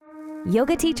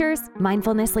Yoga teachers,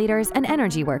 mindfulness leaders, and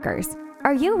energy workers,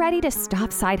 are you ready to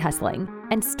stop side hustling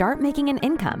and start making an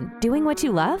income doing what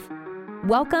you love?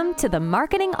 Welcome to the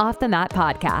Marketing Off the Mat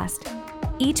podcast.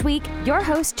 Each week, your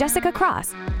host, Jessica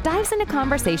Cross, dives into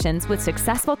conversations with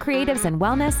successful creatives in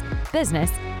wellness,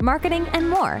 business, marketing, and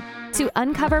more to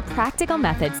uncover practical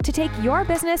methods to take your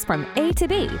business from A to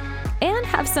B and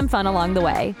have some fun along the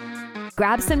way.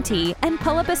 Grab some tea and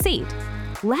pull up a seat.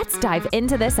 Let's dive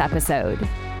into this episode.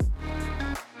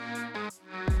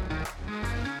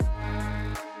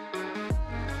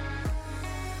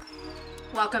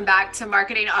 Welcome back to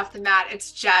Marketing Off the Mat.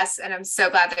 It's Jess, and I'm so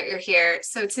glad that you're here.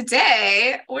 So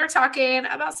today we're talking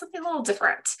about something a little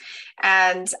different.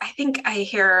 And I think I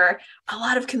hear a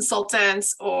lot of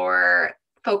consultants or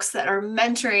folks that are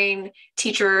mentoring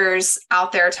teachers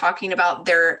out there talking about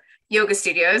their yoga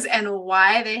studios and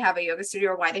why they have a yoga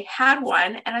studio or why they had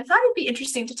one. And I thought it'd be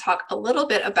interesting to talk a little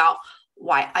bit about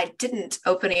why I didn't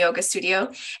open a yoga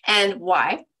studio and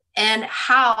why, and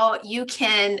how you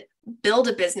can build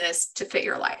a business to fit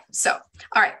your life. So,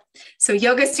 all right. So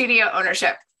yoga studio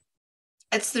ownership,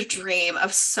 it's the dream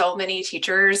of so many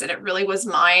teachers, and it really was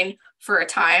mine for a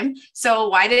time. So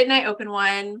why didn't I open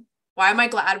one? Why am I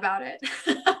glad about it?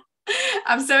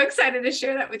 I'm so excited to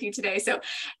share that with you today. So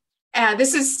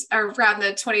this is around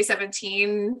the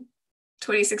 2017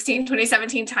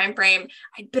 timeframe.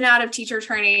 I'd been out of teacher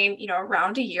training,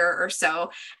 around a year or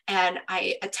so. And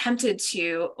I attempted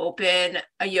to open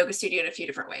a yoga studio in a few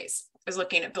different ways. I was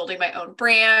looking at building my own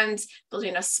brand,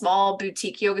 building a small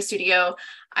boutique yoga studio.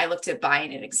 I looked at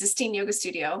buying an existing yoga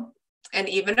studio and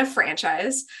even a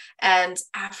franchise. And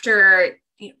after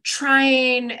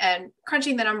trying and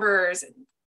crunching the numbers,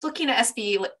 looking at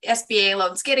SBA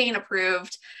loans getting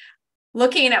approved,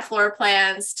 looking at floor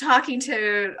plans, talking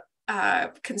to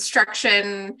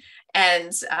construction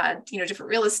and, different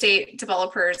real estate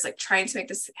developers, like trying to make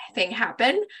this thing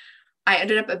happen, I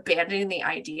ended up abandoning the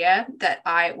idea that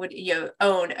I would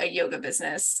own a yoga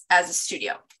business as a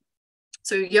studio.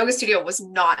 So yoga studio was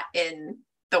not in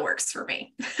the works for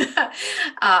me. And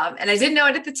I didn't know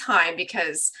it at the time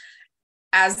because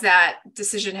as that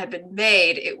decision had been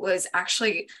made, it was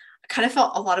actually kind of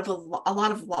felt a lot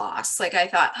of loss. Like I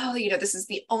thought, this is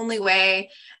the only way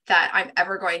that I'm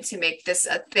ever going to make this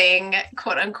a thing,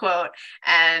 quote unquote.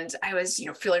 And I was,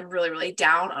 feeling really, really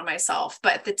down on myself.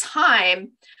 But at the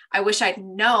time, I wish I'd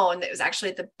known that it was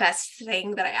actually the best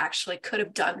thing that I actually could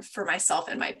have done for myself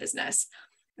and my business.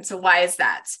 And so why is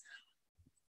that?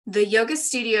 The yoga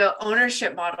studio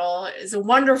ownership model is a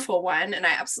wonderful one, and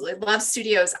I absolutely love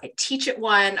studios. I teach at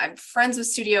one. I'm friends with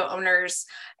studio owners,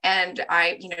 and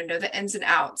I, know the ins and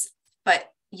outs. But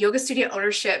yoga studio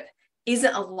ownership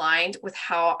isn't aligned with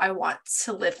how I want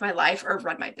to live my life or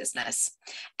run my business.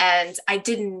 And I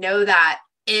didn't know that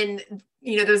in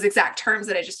those exact terms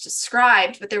that I just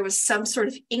described, but there was some sort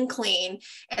of inkling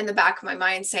in the back of my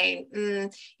mind saying,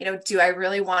 do I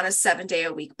really want a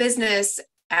 7-day-a-week business?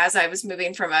 As I was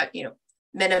moving from a,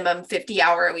 minimum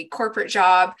 50-hour-a-week corporate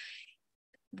job,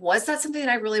 was that something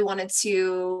that I really wanted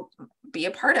to be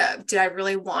a part of? Did I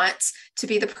really want to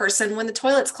be the person when the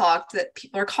toilet's clogged that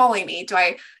people are calling me? Do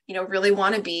I, really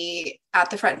want to be at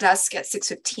the front desk at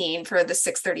 6:15 for the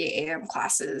 6:30 a.m.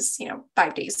 classes,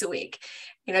 5 days a week?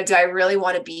 Do I really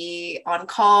want to be on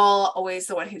call, always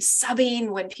the one who's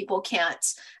subbing when people can't,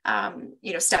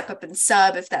 step up and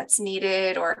sub if that's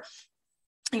needed? Or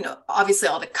obviously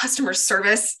all the customer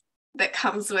service that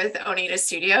comes with owning a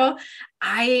studio.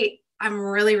 I'm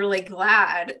really, really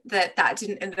glad that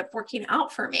didn't end up working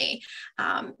out for me.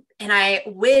 And I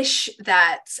wish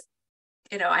that,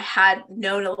 I had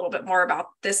known a little bit more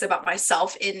about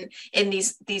myself in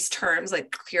these terms,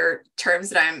 like clear terms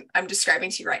that I'm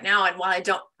describing to you right now. And while I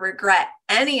don't regret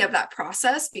any of that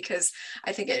process, because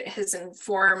I think it has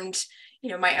informed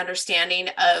my understanding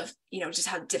of, just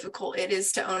how difficult it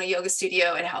is to own a yoga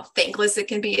studio and how thankless it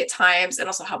can be at times, and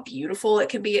also how beautiful it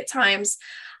can be at times.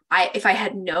 If I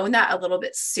had known that a little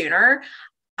bit sooner,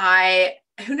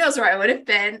 who knows where I would have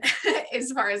been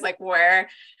as far as like where,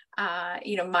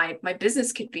 my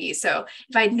business could be. So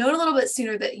if I had known a little bit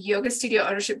sooner that yoga studio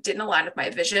ownership didn't align with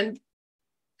my vision,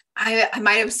 I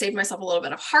might have saved myself a little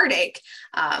bit of heartache,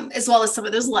 as well as some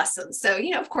of those lessons. So,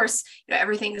 of course,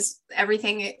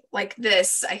 everything like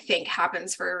this, I think,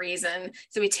 happens for a reason.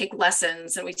 So we take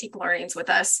lessons and we take learnings with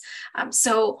us.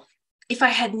 So if I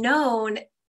had known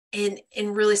in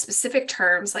really specific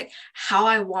terms, like how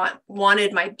I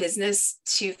wanted my business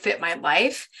to fit my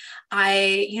life,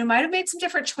 I, might have made some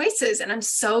different choices. And I'm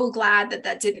so glad that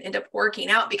that didn't end up working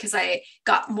out, because I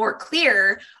got more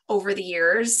clear over the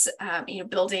years,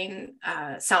 building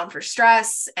Sound for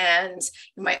Stress and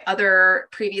my other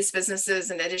previous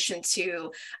businesses, in addition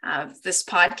to this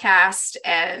podcast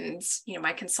and,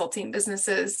 my consulting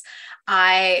businesses.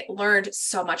 I learned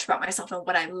so much about myself and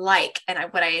what I like and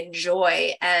what I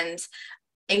enjoy. And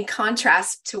in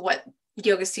contrast to what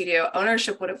yoga studio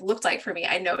ownership would have looked like for me,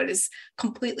 I know it is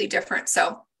completely different.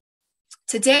 So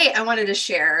today I wanted to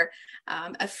share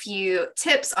a few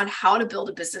tips on how to build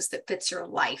a business that fits your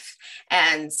life.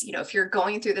 And, if you're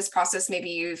going through this process,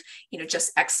 maybe you've,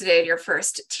 just exited your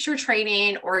first teacher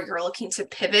training, or you're looking to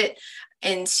pivot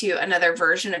into another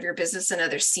version of your business,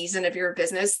 another season of your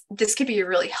business, this could be a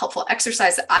really helpful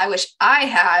exercise that I wish I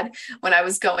had when I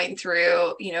was going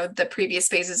through, the previous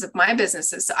phases of my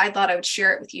businesses. So I thought I would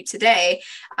share it with you today.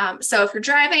 So if you're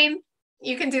driving,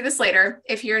 you can do this later.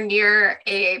 If you're near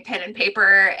a pen and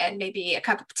paper and maybe a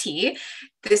cup of tea,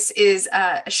 this is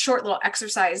a short little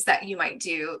exercise that you might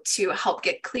do to help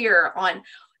get clear on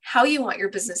how you want your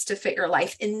business to fit your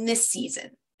life in this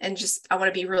season. And I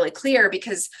want to be really clear,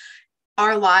 because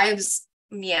our lives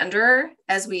meander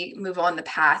as we move on the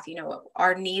path.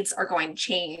 Our needs are going to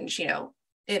change.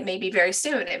 It may be very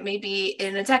soon. It may be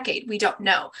in a decade. We don't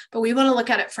know, but we want to look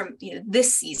at it from,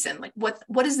 this season. Like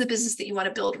what is the business that you want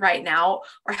to build right now?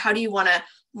 Or how do you want to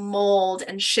mold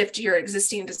and shift your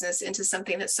existing business into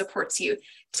something that supports you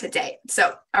today?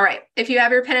 So, all right, if you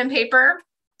have your pen and paper,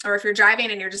 or if you're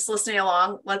driving and you're just listening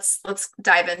along, let's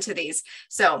dive into these.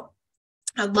 So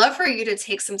I'd love for you to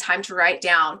take some time to write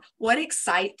down what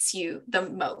excites you the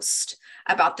most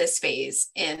about this phase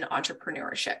in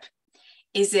entrepreneurship.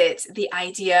 Is it the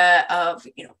idea of,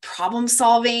 problem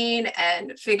solving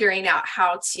and figuring out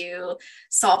how to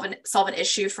solve an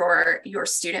issue for your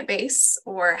student base,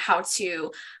 or how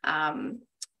to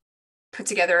put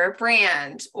together a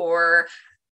brand, or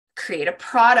create a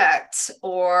product,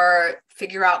 or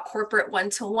figure out corporate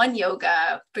one-to-one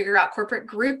yoga, figure out corporate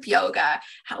group yoga?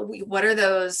 What are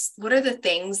the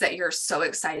things that you're so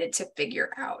excited to figure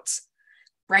out?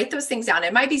 Write those things down.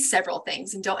 It might be several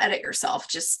things, and don't edit yourself.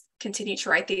 Just continue to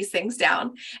write these things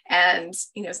down, and,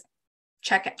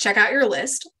 check out your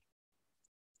list.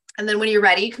 And then when you're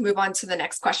ready, you can move on to the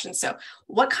next question. So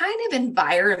what kind of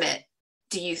environment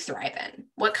do you thrive in?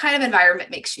 What kind of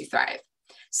environment makes you thrive?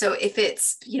 So if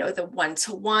it's, the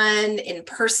one-to-one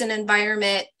in-person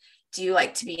environment, do you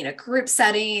like to be in a group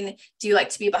setting? Do you like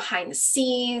to be behind the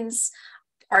scenes?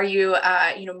 Are you,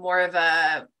 more of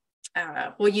a,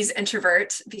 we'll use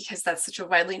introvert because that's such a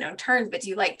widely known term, but do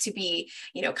you like to be,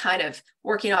 kind of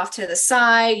working off to the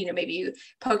side? Maybe you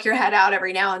poke your head out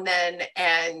every now and then,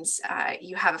 and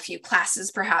you have a few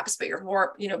classes perhaps, but you're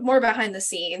more, more behind the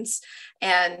scenes,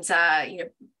 and,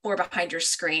 more behind your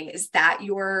screen. Is that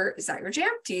your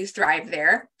jam? Do you thrive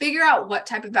there? Figure out what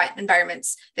type of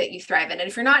environments that you thrive in. And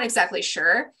if you're not exactly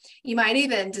sure, you might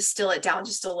even distill it down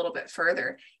just a little bit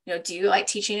further. Do you like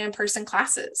teaching in-person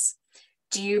classes?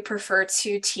 Do you prefer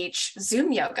to teach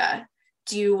Zoom yoga?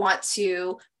 Do you want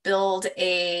to build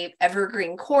a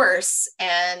evergreen course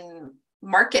and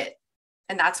market?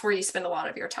 And that's where you spend a lot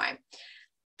of your time.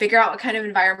 Figure out what kind of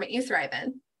environment you thrive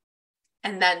in.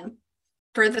 And then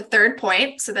for the third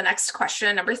point, so the next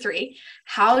question, number 3,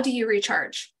 how do you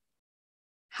recharge?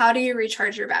 How do you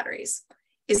recharge your batteries?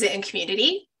 Is it in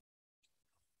community?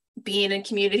 Being in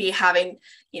community, having,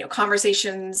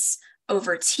 conversations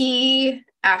over tea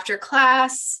after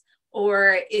class?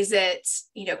 Or is it,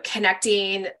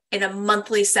 connecting in a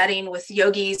monthly setting with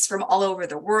yogis from all over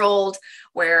the world,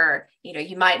 where,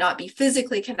 you might not be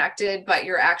physically connected, but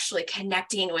you're actually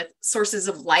connecting with sources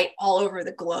of light all over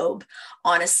the globe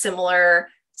on a similar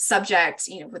subject,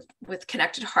 with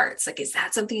connected hearts? Like, is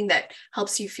that something that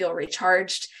helps you feel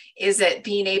recharged? Is it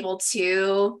being able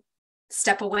to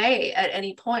step away at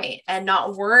any point and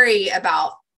not worry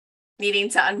about needing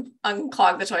to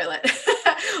unclog the toilet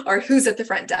or who's at the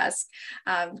front desk?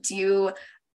 Do you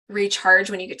recharge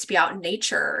when you get to be out in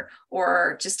nature,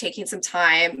 or just taking some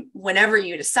time whenever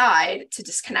you decide to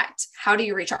disconnect? How do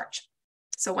you recharge?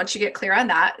 So once you get clear on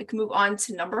that, we can move on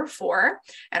to number 4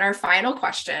 and our final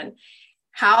question.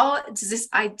 How does this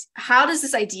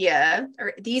idea,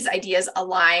 or these ideas,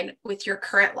 align with your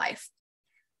current life?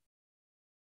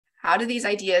 How do these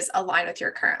ideas align with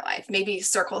your current life? Maybe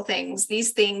circle things.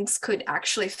 These things could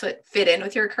actually fit in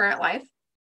with your current life.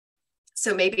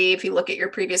 So maybe if you look at your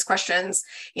previous questions,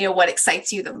 what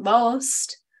excites you the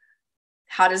most?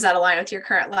 How does that align with your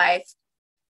current life?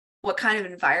 What kind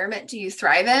of environment do you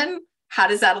thrive in? How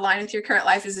does that align with your current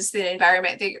life? Is this the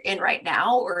environment that you're in right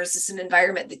now, or is this an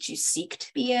environment that you seek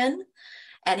to be in?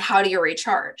 And how do you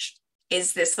recharge?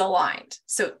 Is this aligned?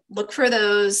 So look for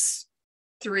those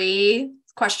 3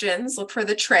 questions, look for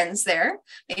the trends there,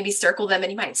 maybe circle them,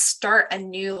 and you might start a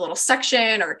new little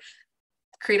section or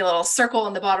create a little circle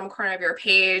in the bottom corner of your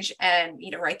page and,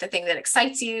 write the thing that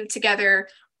excites you together,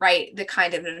 write the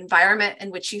kind of environment in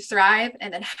which you thrive,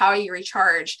 and then how you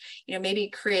recharge, maybe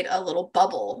create a little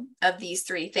bubble of these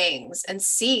 3 things and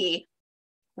see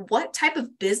what type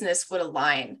of business would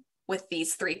align with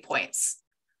these 3 points.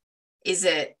 Is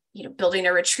it, building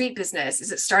a retreat business?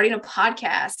 Is it starting a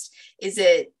podcast? Is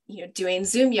it, doing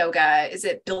Zoom yoga? Is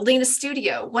it building a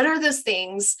studio? What are those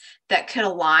things that could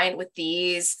align with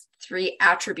these 3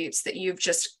 attributes that you've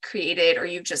just created, or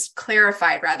you've just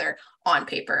clarified rather, on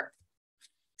paper?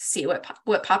 See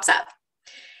what pops up.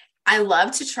 I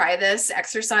love to try this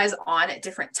exercise on at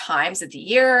different times of the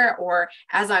year, or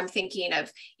as I'm thinking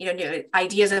of, new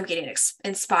ideas, I'm getting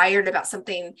inspired about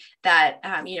something that,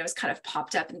 has kind of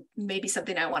popped up and maybe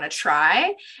something I want to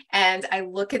try. And I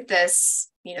look at this,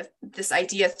 this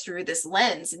idea through this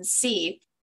lens and see,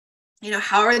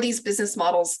 how are these business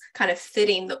models kind of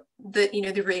fitting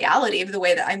the reality of the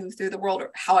way that I move through the world,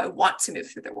 or how I want to move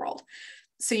through the world.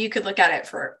 So you could look at it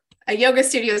for a yoga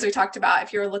studio, as we talked about.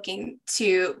 If you're looking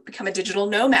to become a digital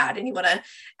nomad and you want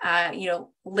to,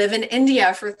 live in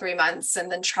India for 3 months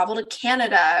and then travel to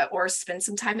Canada, or spend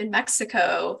some time in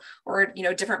Mexico, or,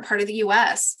 different part of the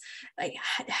US, like,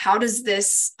 how does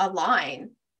this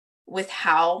align with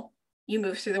how you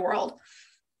move through the world?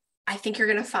 I think you're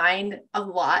going to find a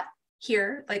lot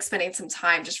here, like spending some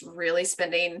time, just really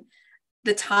spending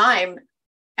the time,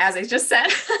 as I just said,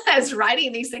 as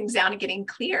writing these things down and getting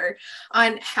clear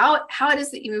on how it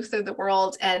is that you move through the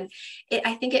world. And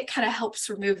I think it kind of helps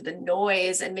remove the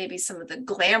noise and maybe some of the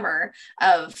glamour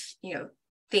of,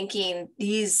 thinking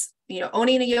these,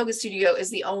 owning a yoga studio is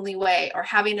the only way, or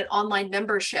having an online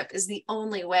membership is the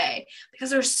only way, because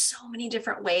there's so many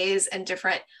different ways and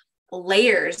different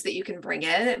layers that you can bring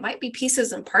in. It might be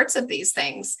pieces and parts of these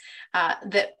things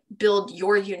that build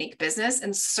your unique business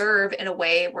and serve in a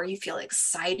way where you feel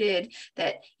excited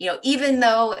that, even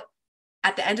though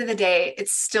at the end of the day,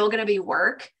 it's still going to be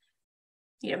work,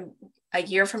 a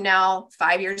year from now,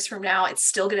 5 years from now, it's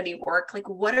still going to be work. Like,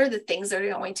 what are the things that are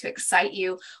going to excite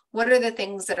you? What are the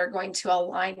things that are going to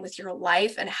align with your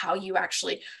life and how you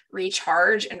actually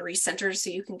recharge and recenter so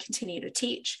you can continue to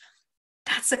teach?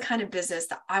 That's the kind of business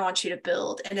that I want you to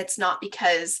build. And it's not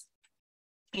because,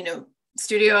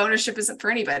 studio ownership isn't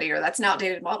for anybody, or that's an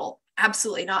outdated model.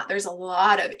 Absolutely not. There's a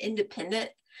lot of independent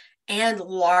and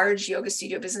large yoga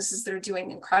studio businesses that are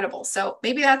doing incredible. So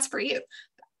maybe that's for you.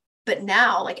 But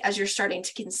now, like, as you're starting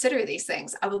to consider these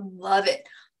things, I would love it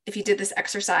if you did this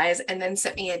exercise and then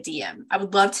sent me a DM. I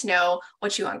would love to know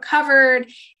what you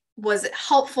uncovered. Was it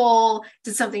helpful?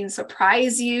 Did something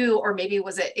surprise you? Or maybe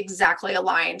was it exactly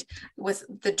aligned with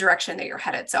the direction that you're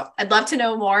headed? So I'd love to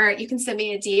know more. You can send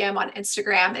me a DM on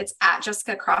Instagram. It's at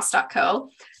jessicacross.co.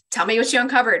 Tell me what you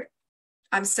uncovered.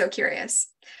 I'm so curious.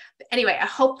 But anyway, I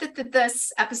hope that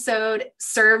this episode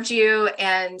served you,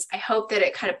 and I hope that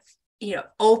it kind of,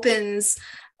 opens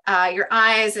your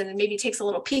eyes and maybe takes a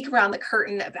little peek around the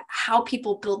curtain about how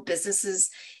people build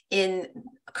businesses in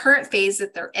a current phase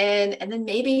that they're in, and then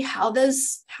maybe how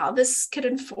this could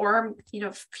inform,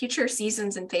 future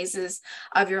seasons and phases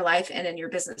of your life and in your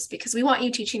business, because we want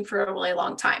you teaching for a really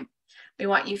long time. We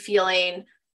want you feeling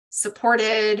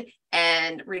supported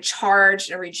and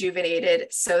recharged and rejuvenated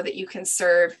so that you can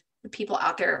serve the people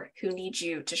out there who need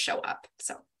you to show up.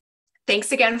 So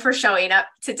thanks again for showing up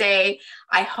today.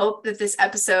 I hope that this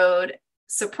episode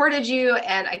supported you,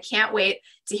 and I can't wait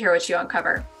to hear what you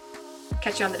uncover.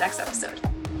 Catch you on the next episode.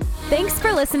 Thanks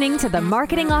for listening to the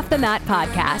Marketing Off the Mat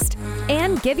podcast,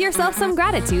 and give yourself some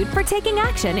gratitude for taking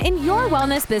action in your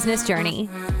wellness business journey.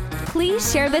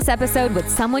 Please share this episode with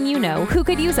someone you know who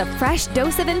could use a fresh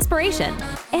dose of inspiration.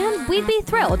 And we'd be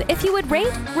thrilled if you would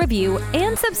rate, review,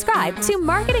 and subscribe to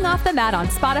Marketing Off the Mat on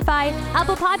Spotify,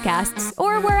 Apple Podcasts,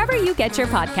 or wherever you get your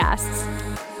podcasts.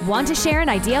 Want to share an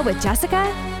idea with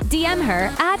Jessica? DM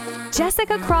her at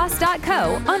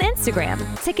jessicacross.co on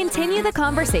Instagram to continue the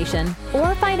conversation,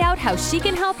 or find out how she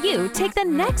can help you take the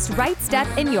next right step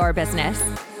in your business.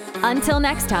 Until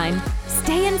next time,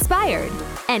 stay inspired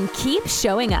and keep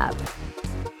showing up.